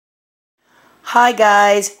Hi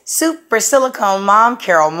guys, Super Silicone Mom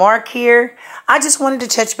Carol Mark here. I just wanted to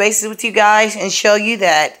touch bases with you guys and show you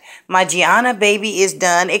that my Gianna baby is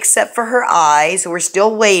done except for her eyes. We're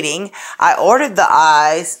still waiting. I ordered the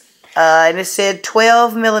eyes and it said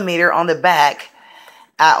 12 millimeter on the back.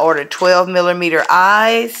 I ordered 12 millimeter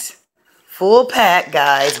eyes, full pack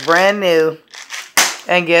guys, brand new.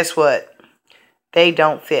 And guess what? They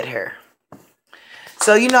don't fit her.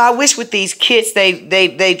 So, you know, I wish with these kits,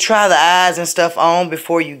 they try the eyes and stuff on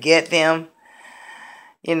before you get them.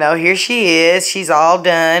 You know, here she is. She's all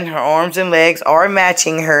done. Her arms and legs are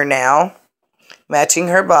matching her now. Matching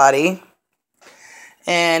her body.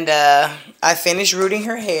 And I finished rooting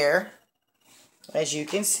her hair. As you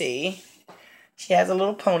can see. She has a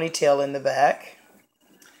little ponytail in the back.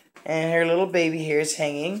 And her little baby hair is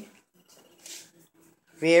hanging.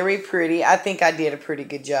 Very pretty. I think I did a pretty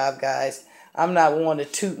good job, guys. I'm not one to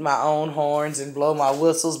toot my own horns and blow my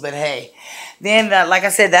whistles, but hey. Then, like I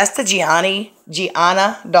said, that's the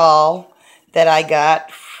Gianna doll that I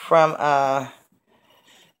got from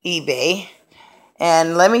eBay.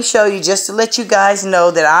 And let me show you, just to let you guys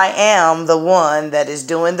know that I am the one that is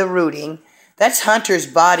doing the rooting. That's Hunter's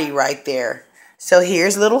body right there. So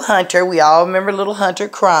here's little Hunter. We all remember little Hunter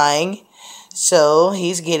crying. So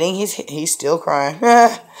he's still crying.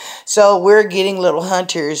 So we're getting little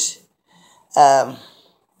Hunter's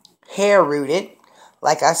hair rooted,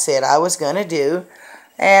 like I said I was gonna do.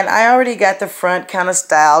 And I already got the front kind of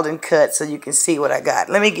styled and cut so you can see what I got.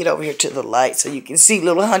 Let me get over here to the light so you can see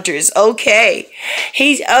little Hunter is okay.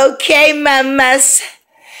 He's okay, mamas.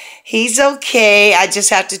 He's okay. I just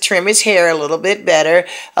have to trim his hair a little bit better.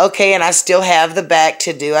 Okay, and I still have the back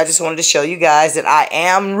to do. I just wanted to show you guys that I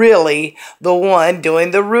am really the one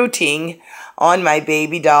doing the rooting on my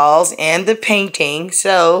baby dolls and the painting.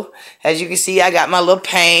 So, as you can see, I got my little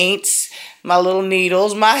paints, my little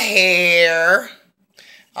needles, my hair,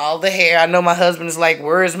 all the hair. I know my husband is like,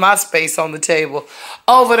 where is my space on the table?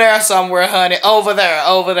 Over there somewhere, honey. Over there,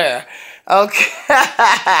 over there. Okay.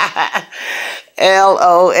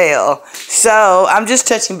 LOL. So, I'm just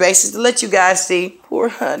touching bases to let you guys see. Poor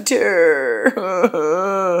Hunter.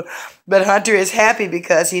 But Hunter is happy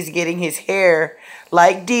because he's getting his hair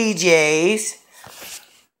like DJ's.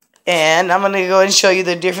 And I'm going to go and show you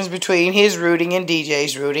the difference between his rooting and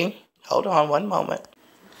DJ's rooting. Hold on one moment.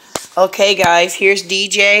 Okay, guys, here's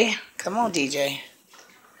DJ. Come on, DJ.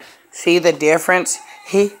 See the difference?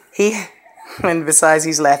 And besides,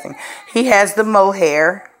 he's laughing. He has the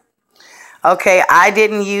mohair. Okay, I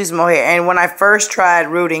didn't use mohair. And when I first tried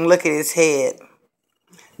rooting, look at his head.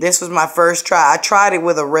 This was my first try. I tried it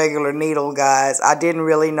with a regular needle, guys. I didn't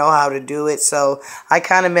really know how to do it, so I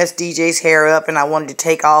kind of messed DJ's hair up, and I wanted to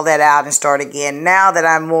take all that out and start again. Now that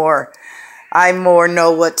I more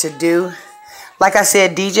know what to do. Like I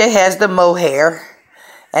said, DJ has the mohair,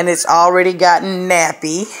 and it's already gotten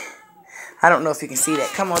nappy. I don't know if you can see that.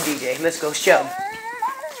 Come on, DJ. Let's go show.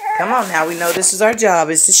 Come on now. We know this is our job,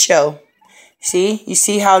 is to show. See? You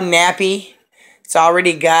see how nappy it's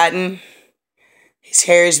already gotten? His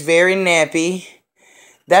hair is very nappy.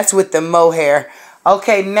 That's with the mohair.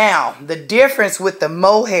 Okay, now, the difference with the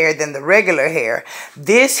mohair than the regular hair.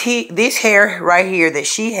 This hair right here that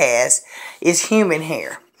she has is human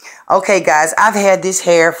hair. Okay, guys, I've had this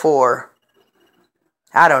hair for,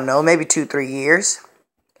 I don't know, maybe 2-3 years.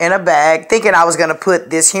 In a bag, thinking I was going to put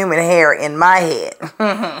this human hair in my head.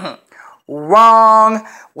 Wrong.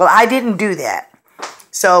 Well, I didn't do that.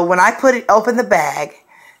 So when I open the bag,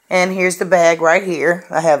 and here's the bag right here.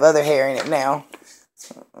 I have other hair in it now.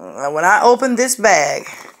 When I open this bag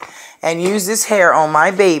and use this hair on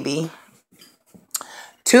my baby,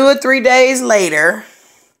 2 or 3 days later,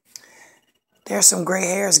 there's some gray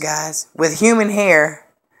hairs, guys. With human hair,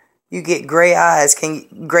 you get gray eyes.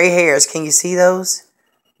 Gray hairs. Can you see those?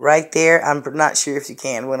 Right there. I'm not sure if you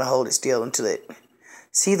can. I'm going to hold it still until it...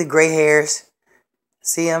 See the gray hairs?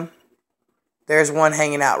 See them? There's one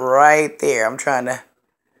hanging out right there. I'm trying to...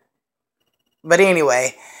 But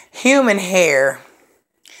anyway, human hair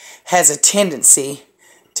has a tendency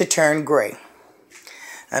to turn gray.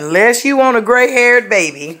 Unless you want a gray-haired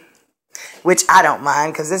baby, which I don't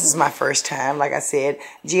mind because this is my first time. Like I said,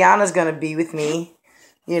 Gianna's going to be with me,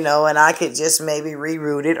 you know, and I could just maybe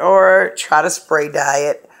reroot it or try to spray dye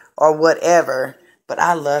it or whatever. But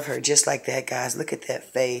I love her just like that, guys. Look at that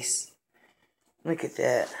face. Look at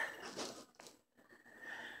that.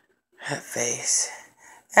 That face.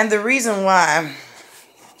 And the reason why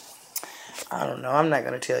I don't know. I'm not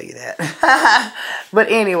going to tell you that.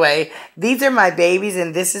 But anyway, these are my babies,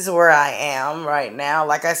 and this is where I am right now.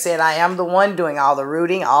 Like I said, I am the one doing all the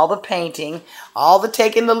rooting, all the painting, all the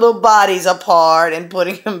taking the little bodies apart and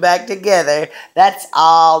putting them back together. That's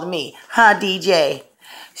all me. Huh, DJ?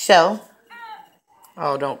 So,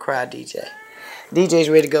 oh, don't cry, DJ. DJ's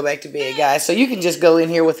ready to go back to bed, guys. So you can just go in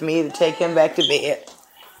here with me to take him back to bed.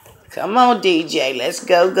 Come on, DJ. Let's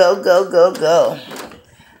go, go, go, go, go.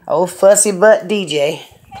 Oh, fussy butt DJ.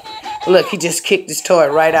 Look, he just kicked his toy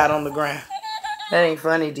right out on the ground. That ain't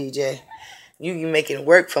funny, DJ. You making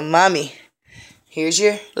work for mommy. Here's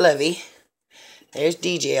your lovey. There's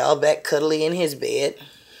DJ all back cuddly in his bed.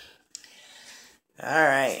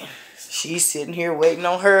 Alright. She's sitting here waiting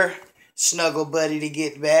on her snuggle buddy to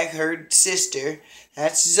get back. Her sister.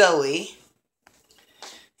 That's Zoe.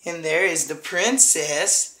 And there is the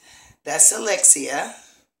princess. That's Alexia.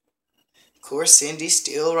 Of course, Cindy's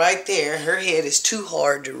still right there. Her head is too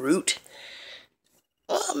hard to root.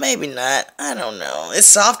 Well, maybe not. I don't know. It's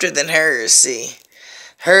softer than hers, see.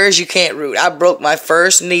 Hers you can't root. I broke my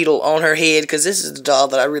first needle on her head because this is the doll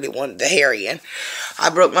that I really wanted the hair in. I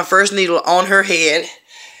broke my first needle on her head.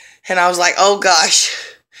 And I was like, oh gosh.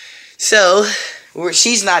 So,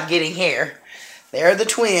 she's not getting hair. There are the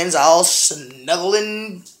twins all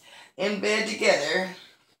snuggling in bed together.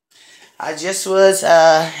 I just was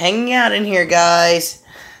hanging out in here, guys,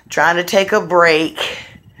 trying to take a break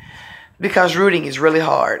because rooting is really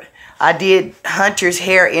hard. I did Hunter's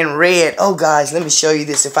hair in red. Oh, guys, let me show you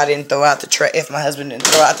this if I didn't throw out the trash, if my husband didn't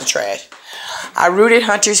throw out the trash. I rooted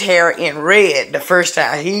Hunter's hair in red the first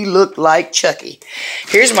time. He looked like Chucky.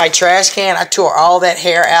 Here's my trash can. I tore all that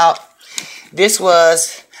hair out. This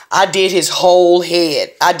was, I did his whole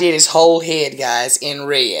head. I did his whole head, guys, in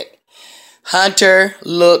red. Hunter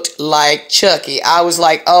looked like Chucky. I was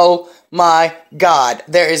like, oh my God,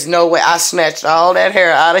 there is no way. I snatched all that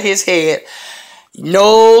hair out of his head.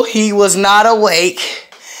 No, he was not awake.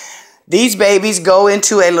 These babies go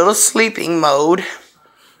into a little sleeping mode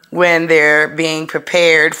when they're being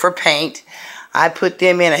prepared for paint. I put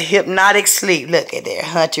them in a hypnotic sleep. Look at there.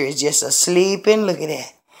 Hunter is just a-sleeping. Look at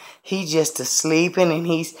that. He's just a-sleeping,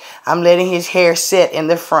 and I'm letting his hair set in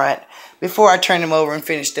the front before I turn him over and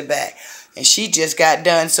finish the back. And she just got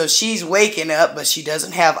done, so she's waking up, but she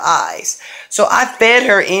doesn't have eyes. So I fed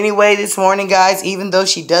her anyway this morning, guys, even though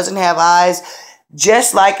she doesn't have eyes,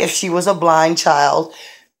 just like if she was a blind child.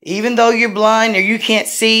 Even though you're blind or you can't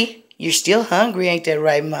see, you're still hungry, ain't that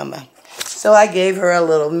right, Mama? So I gave her a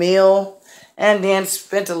little meal and then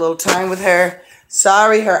spent a little time with her.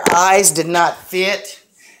 Sorry, her eyes did not fit.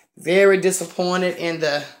 Very disappointed in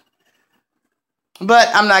the... But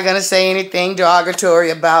I'm not going to say anything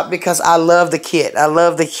derogatory about because I love the kit. I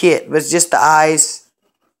love the kit. But just the eyes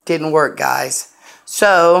didn't work, guys.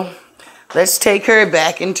 So, let's take her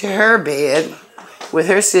back into her bed with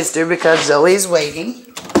her sister because Zoe's waiting.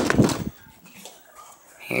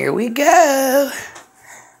 Here we go.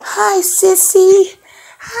 Hi, sissy.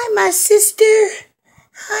 Hi, my sister.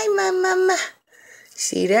 Hi, my mama.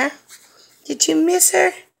 See there? Did you miss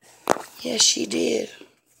her? Yes, she did.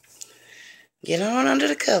 Get on under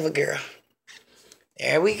the cover, girl.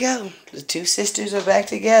 There we go. The two sisters are back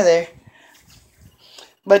together.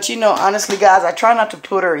 But, you know, honestly, guys, I try not to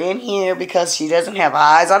put her in here because she doesn't have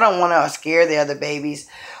eyes. I don't want to scare the other babies.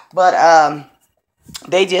 But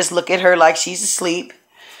they just look at her like she's asleep.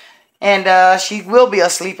 And she will be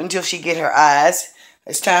asleep until she get her eyes.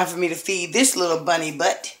 It's time for me to feed this little bunny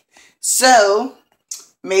butt. So,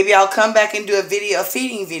 maybe I'll come back and do a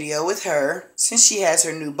feeding video with her since she has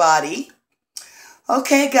her new body.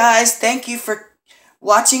 Okay, guys, thank you for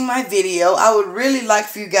watching my video. I would really like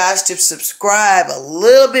for you guys to subscribe a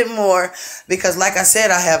little bit more because, like I said,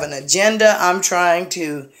 I have an agenda. I'm trying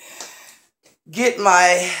to get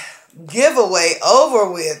my giveaway over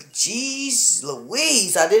with. Jeez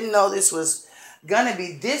Louise, I didn't know this was going to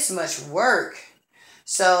be this much work.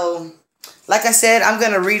 So, like I said, I'm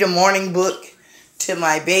going to read a morning book to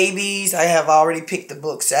my babies. I have already picked the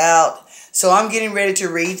books out. So I'm getting ready to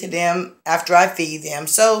read to them after I feed them.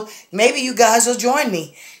 So maybe you guys will join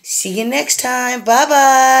me. See you next time.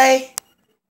 Bye-bye.